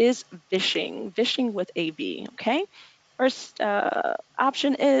what is phishing? Phishing with a V, okay? First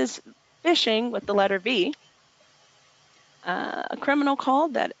option is phishing with the letter V, a criminal call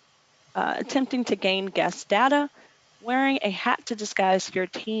that attempting to gain guest data, wearing a hat to disguise your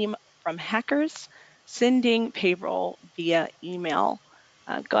team from hackers, sending payroll via email.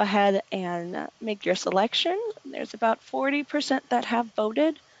 Go ahead and make your selection. There's about 40% that have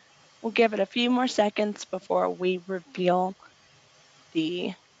voted. We'll give it a few more seconds before we reveal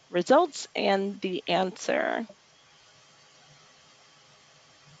the results and the answer.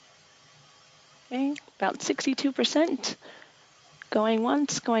 Okay, about 62% going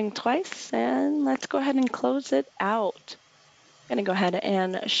once, going twice, and let's go ahead and close it out. I'm going to go ahead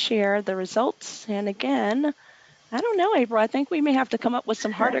and share the results. And again, I don't know, April. I think we may have to come up with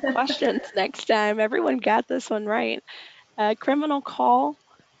some harder questions next time. Everyone got this one right. Criminal call.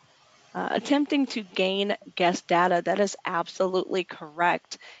 Attempting to gain guest data, that is absolutely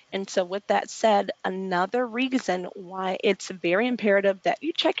correct. And so with that said, another reason why it's very imperative that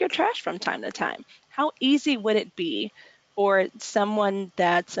you check your trash from time to time. How easy would it be for someone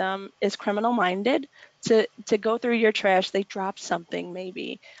that is criminal minded to go through your trash, they drop something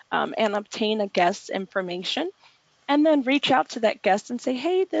maybe, and obtain a guest's information, and then reach out to that guest and say,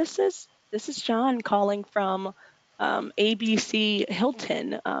 hey, this is John calling from ABC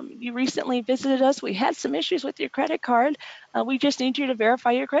Hilton. You recently visited us. We had some issues with your credit card. We just need you to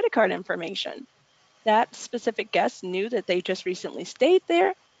verify your credit card information. That specific guest knew that they just recently stayed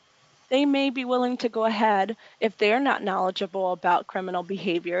there. They may be willing to go ahead, if they're not knowledgeable about criminal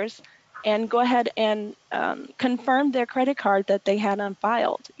behaviors, and go ahead and confirm their credit card that they had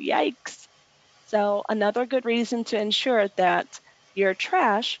unfiled. Yikes. So another good reason to ensure that your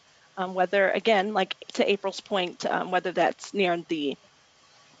trash, whether, again, like to April's point, whether that's near the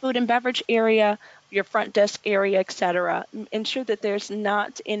food and beverage area, your front desk area, etc., ensure that there's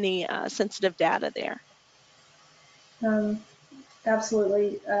not any sensitive data there. Um,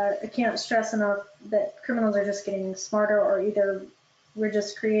 Absolutely. I can't stress enough that criminals are just getting smarter, or either we're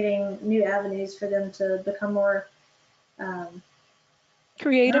just creating new avenues for them to become more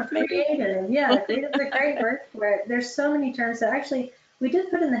Creative, not maybe? creative. Yeah, creative is a great word for it. There's so many terms. So actually, we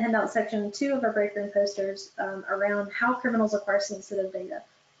did put in the handout section 2 of our break room posters around how criminals acquire sensitive data.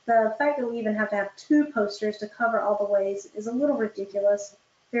 The fact that we even have to have 2 posters to cover all the ways is a little ridiculous.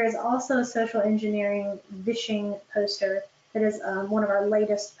 There is also a social engineering phishing poster that is one of our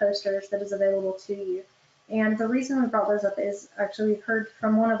latest posters that is available to you. And the reason we brought those up is actually we heard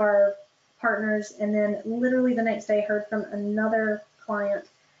from one of our partners, and then literally the next day heard from another client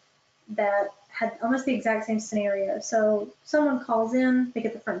that had almost the exact same scenario. So someone calls in, they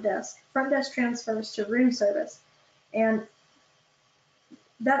get the front desk. Front desk transfers to room service. And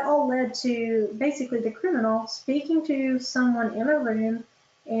that all led to basically the criminal speaking to someone in a room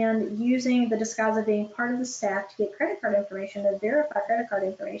and using the disguise of being part of the staff to get credit card information, to verify credit card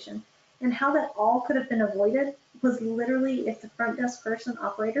information. And how that all could have been avoided was literally if the front desk person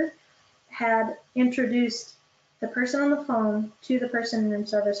operator had introduced the person on the phone to the person in room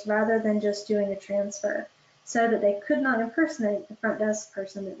service rather than just doing a transfer, so that they could not impersonate the front desk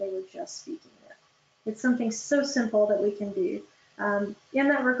person that they were just speaking with. It's something so simple that we can do. In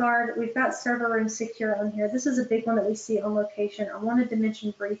that regard, we've got server room secure on here. This is a big one that we see on location. I wanted to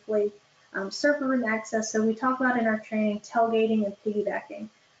mention briefly server room access. So we talk about in our training tailgating and piggybacking.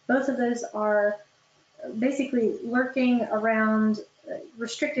 Both of those are basically lurking around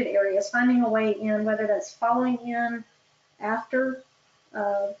restricted areas, finding a way in, whether that's following in after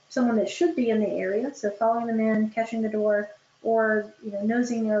someone that should be in the area, so following them in, catching the door, or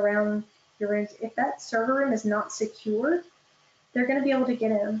nosing around your rooms. If that server room is not secure, they're going to be able to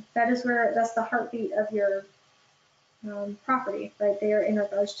get in. That's the heartbeat of your property right there in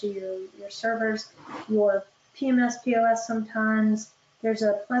regards to your servers, your PMS, POS sometimes. There's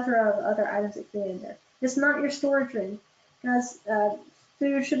a plethora of other items that can be in there. It's not your storage room. Guys,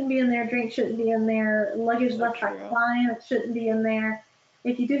 food shouldn't be in there, drink shouldn't be in there, luggage left by clients shouldn't be in there.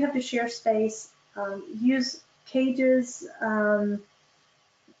 If you do have to share space, use cages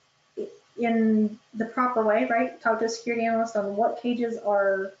in the proper way, right? Talk to a security analyst on what cages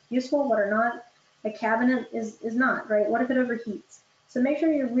are useful, what are not. A cabinet is not, right? What if it overheats? So make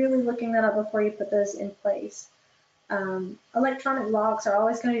sure you're really looking that up before you put those in place. Electronic locks are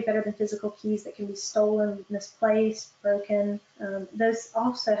always going to be better than physical keys that can be stolen, misplaced, broken. Those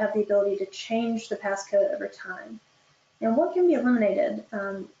also have the ability to change the passcode over time. And what can be eliminated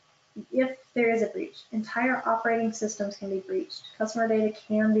if there is a breach? Entire operating systems can be breached. Customer data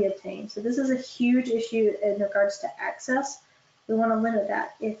can be obtained. So this is a huge issue in regards to access. We want to limit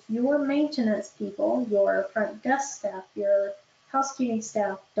that. If your maintenance people, your front desk staff, your housekeeping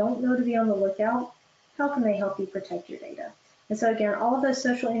staff don't know to be on the lookout, how can they help you protect your data? And so again, all of those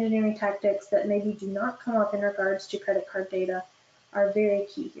social engineering tactics that maybe do not come up in regards to credit card data are very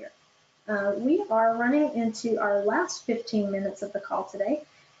key here. We are running into our last 15 minutes of the call today.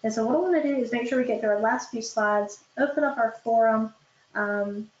 And so what I want to do is make sure we get through our last few slides, open up our forum.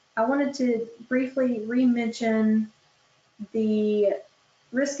 I wanted to briefly re-mention the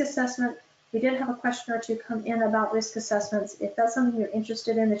risk assessment. We did have a question or two come in about risk assessments. If that's something you're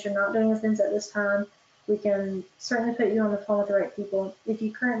interested in that you're not doing with VENZA at this time, we can certainly put you on the phone with the right people. If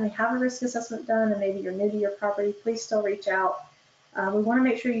you currently have a risk assessment done and maybe you're new to your property, please still reach out. We want to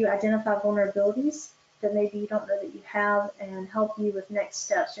make sure you identify vulnerabilities that maybe you don't know that you have and help you with next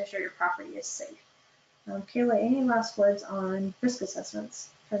steps to ensure your property is safe. Kayla, any last words on risk assessments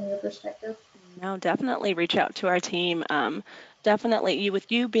from your perspective? No, definitely reach out to our team. Definitely,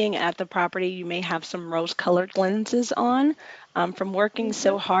 with you being at the property, you may have some rose-colored lenses on from working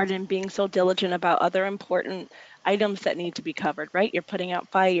so hard and being so diligent about other important items that need to be covered, right? You're putting out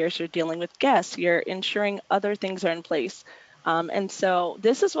fires, you're dealing with guests, you're ensuring other things are in place. And so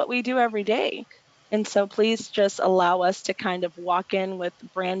this is what we do every day. And so please just allow us to kind of walk in with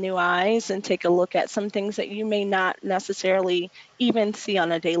brand new eyes and take a look at some things that you may not necessarily even see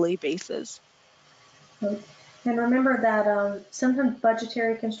on a daily basis. And remember that sometimes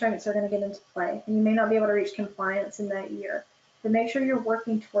budgetary constraints are going to get into play, and you may not be able to reach compliance in that year. But make sure you're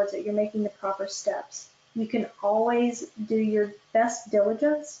working towards it. You're making the proper steps. You can always do your best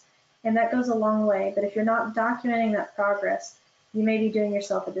diligence, and that goes a long way. But if you're not documenting that progress, you may be doing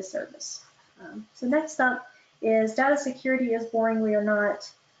yourself a disservice. So next up is data security is boring. We are not.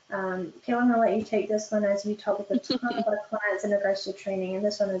 Kayla, I'm going to let you take this one as you talk with a ton of our clients in regards to training, and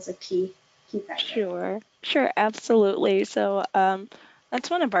this one is a key factor. Sure, absolutely. So that's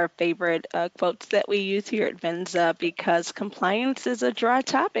one of our favorite quotes that we use here at VENZA because compliance is a dry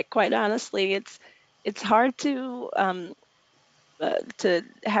topic, quite honestly. It's hard to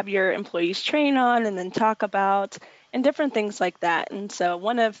have your employees train on and then talk about and different things like that. And so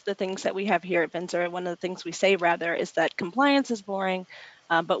one of the things that we have here at VENZA, one of the things we say rather, is that compliance is boring,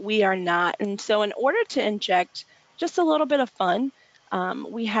 but we are not. And so in order to inject just a little bit of fun,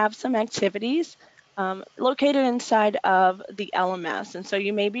 we have some activities located inside of the LMS. And so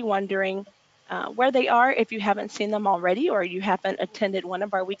you may be wondering where they are if you haven't seen them already or you haven't attended one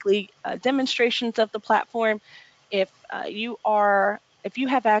of our weekly demonstrations of the platform. If you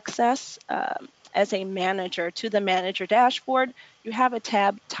have access as a manager to the manager dashboard, you have a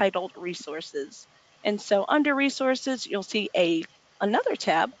tab titled Resources. And so under Resources, you'll see another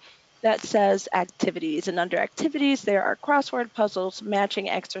tab that says Activities. And under Activities, there are crossword puzzles, matching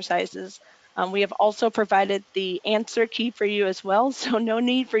exercises. We have also provided the answer key for you as well, so no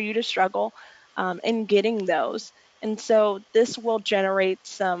need for you to struggle in getting those. And so this will generate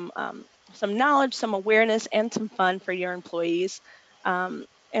some knowledge, some awareness, and some fun for your employees.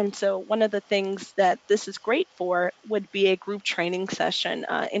 And so one of the things that this is great for would be a group training session,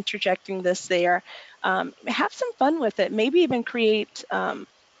 interjecting this there. Have some fun with it, maybe even create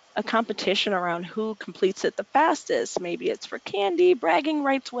a competition around who completes it the fastest. Maybe it's for candy, bragging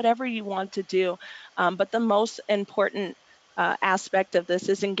rights, whatever you want to do. But the most important aspect of this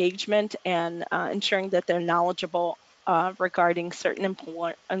is engagement and ensuring that they're knowledgeable regarding certain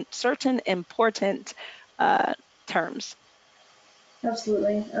important uh, terms.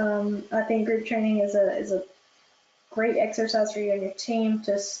 Absolutely. I think group training is a great exercise for you and your team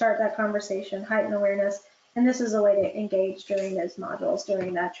to start that conversation, heighten awareness, and this is a way to engage during those modules,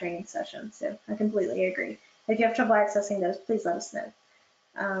 during that training session. So I completely agree. If you have trouble accessing those, please let us know.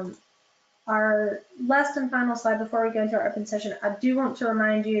 Um, our last and final slide before we go into our open session, I do want to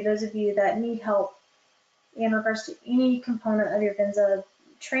remind you, those of you that need help in regards to any component of your VENZA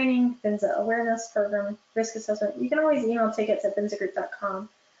training, VENZA awareness program, risk assessment, you can always email tickets at venzagroup.com.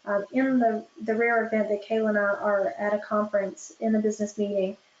 In the rare event that Kayla and I are at a conference in a business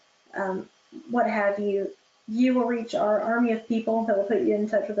meeting, what have you, you will reach our army of people that will put you in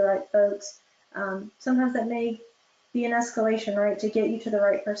touch with the right folks. Sometimes that may be an escalation, right, to get you to the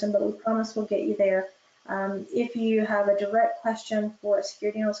right person, but we promise we'll get you there. If you have a direct question for a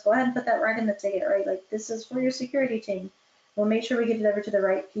security analyst, go ahead and put that right in the ticket, right? Like, this is for your security team. We'll make sure we get it over to the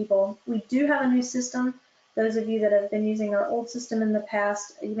right people. We do have a new system. Those of you that have been using our old system in the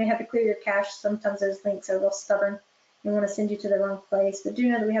past, you may have to clear your cache. Sometimes those links are real stubborn and want to send you to the wrong place. But do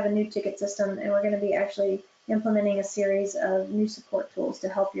know that we have a new ticket system, and we're going to be actually implementing a series of new support tools to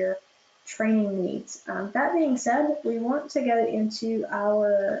help your training needs. That being said, we want to go into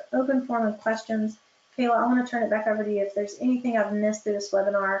our open forum of questions. Kayla, I want to turn it back over to you if there's anything I've missed through this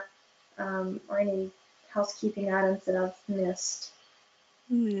webinar, or any housekeeping items that I've missed.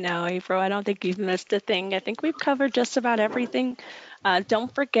 No, April, I don't think you've missed a thing. I think we've covered just about everything.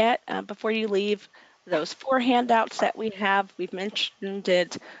 Don't forget, before you leave, those 4 handouts that we have. We've mentioned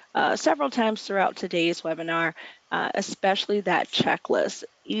it several times throughout today's webinar, especially that checklist.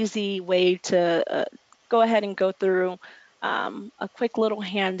 Easy way to go ahead and go through a quick little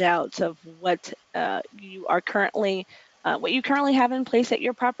handout of what you currently have in place at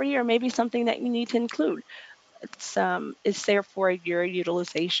your property, or maybe something that you need to include. It's there for your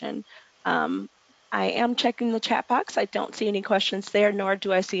utilization. Um, I am checking the chat box. I don't see any questions there, nor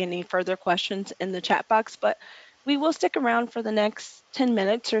do I see any further questions in the chat box, but we will stick around for the next 10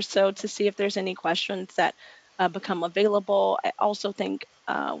 minutes or so to see if there's any questions that become available. I also think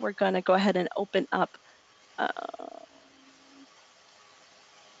we're going to go ahead and open up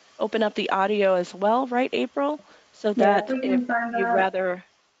open up the audio as well, right, April? So Yeah, if that we if can find you'd that, rather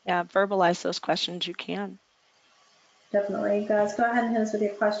verbalize those questions, you can. definitely. Guys, go ahead and hit us with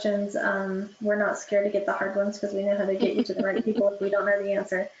your questions. We're not scared to get the hard ones because we know how to get you to the right people if we don't know the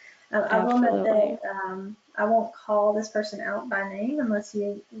answer. I will note Absolutely. that I won't call this person out by name unless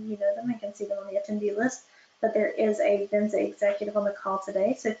you know them and can see them on the attendee list. But there is a VENZA executive on the call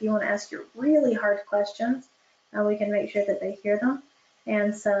today. So if you want to ask your really hard questions, we can make sure that they hear them.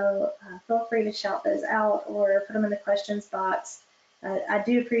 And so feel free to shout those out or put them in the questions box. I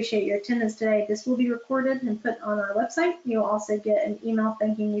do appreciate your attendance today. This will be recorded and put on our website. You'll also get an email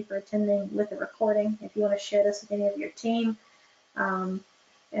thanking you for attending with the recording if you want to share this with any of your team.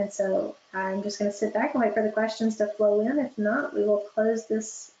 And so I'm just going to sit back and wait for the questions to flow in. If not, we will close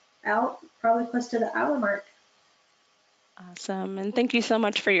this out probably close to the hour mark. Awesome. And thank you so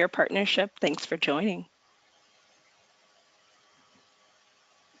much for your partnership. Thanks for joining.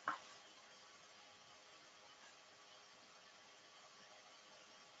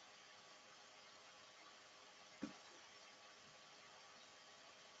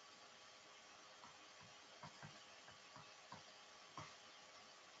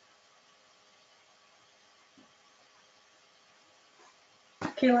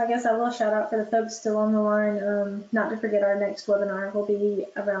 Kayla, I guess I will shout out for the folks still on the line. Not to forget our next webinar will be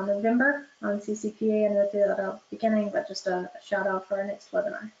around November on CCPA. I know I threw that out at the beginning, but just a shout out for our next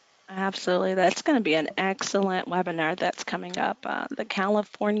webinar. Absolutely. That's going to be an excellent webinar that's coming up. The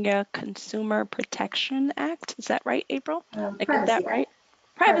California Consumer Protection Act. Is that right, April? I get that Privacy right?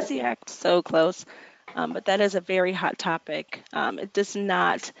 Act. Privacy Act, so close. But that is a very hot topic. It does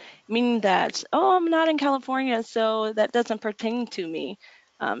not mean that, oh, I'm not in California, so that doesn't pertain to me.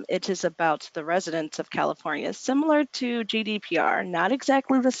 It is about the residents of California, similar to GDPR, not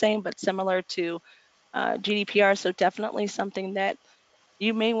exactly the same, but similar to GDPR. So definitely something that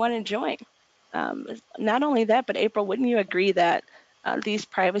you may want to join. Not only that, but April, wouldn't you agree that these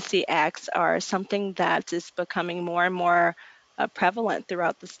privacy acts are something that is becoming more and more prevalent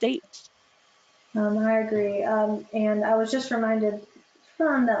throughout the states? I agree. And I was just reminded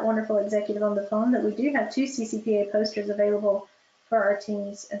from that wonderful executive on the phone that we do have 2 CCPA posters available for our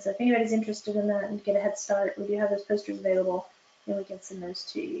teams. And so if anybody's interested in that and get a head start, we do have those posters available and we can send those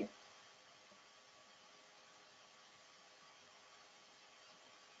to you.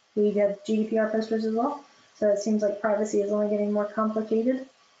 We have GDPR posters as well. So it seems like privacy is only getting more complicated,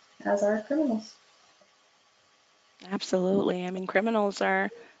 as are criminals. Absolutely. I mean, criminals are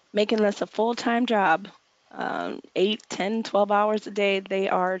making this a full-time job. 8, 10, 12 hours a day, they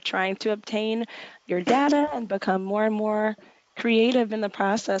are trying to obtain your data and become more and more creative in the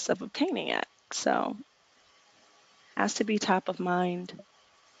process of obtaining it. So, has to be top of mind.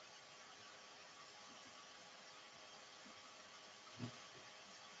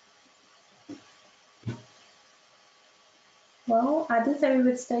 Well, I did say we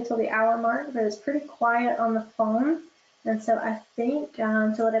would stay till the hour mark, but it's pretty quiet on the phone. And so I think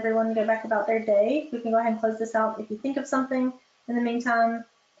to let everyone go back about their day, we can go ahead and close this out. If you think of something in the meantime,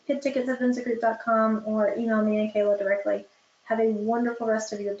 hit tickets@venzagroup.com or email me and Kayla directly. Have a wonderful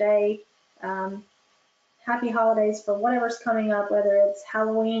rest of your day. Happy holidays for whatever's coming up, whether it's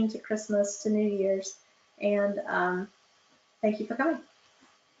Halloween to Christmas to New Year's. And thank you for coming.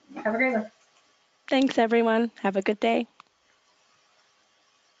 Have a great one. Thanks, everyone. Have a good day.